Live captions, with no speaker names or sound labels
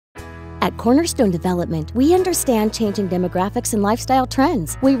At Cornerstone Development, we understand changing demographics and lifestyle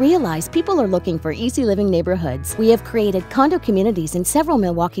trends. We realize people are looking for easy living neighborhoods. We have created condo communities in several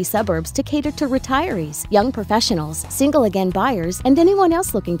Milwaukee suburbs to cater to retirees, young professionals, single-again buyers, and anyone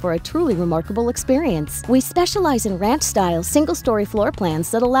else looking for a truly remarkable experience. We specialize in ranch-style, single-story floor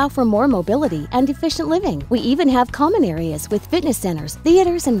plans that allow for more mobility and efficient living. We even have common areas with fitness centers,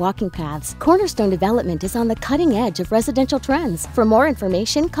 theaters, and walking paths. Cornerstone Development is on the cutting edge of residential trends. For more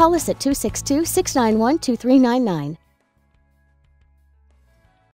information, call us at 262-691-2399.